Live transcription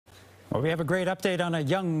Well, we have a great update on a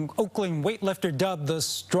young Oakland weightlifter dubbed the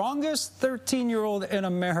strongest 13-year-old in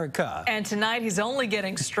America. And tonight, he's only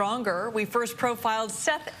getting stronger. We first profiled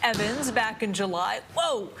Seth Evans back in July.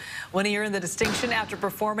 Whoa! When he earned the distinction after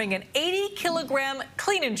performing an 80-kilogram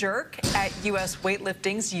clean and jerk at U.S.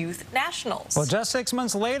 Weightlifting's Youth Nationals. Well, just 6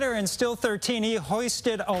 months later and still 13, he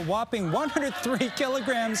hoisted a whopping 103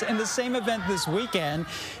 kilograms in the same event this weekend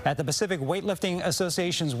at the Pacific Weightlifting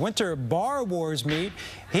Association's Winter Bar Wars meet.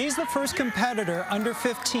 He's the first competitor under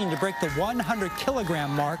 15 to break the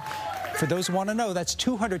 100-kilogram mark. For those who want to know, that's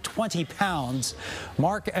 220 pounds.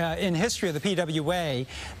 Mark in history of the PWA.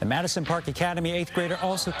 The Madison Park Academy 8th grader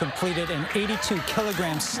also completed an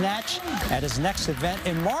 82-kilogram snatch at his next event.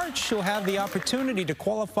 In March, he'll have the opportunity to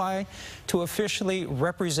qualify to officially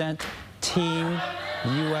represent Team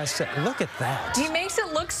USA. Look at that. He makes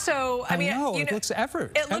it look so, I mean, know, it looks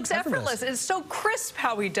effortless. It looks effortless. It's so crisp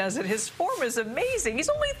how he does it. His form is amazing. He's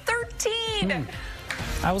only 13.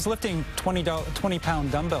 I was lifting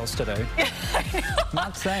 20-pound dumbbells today. I know.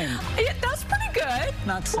 Not same. Yeah, that's pretty good.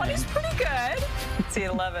 Not same. 20's pretty good. See you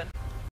at 11.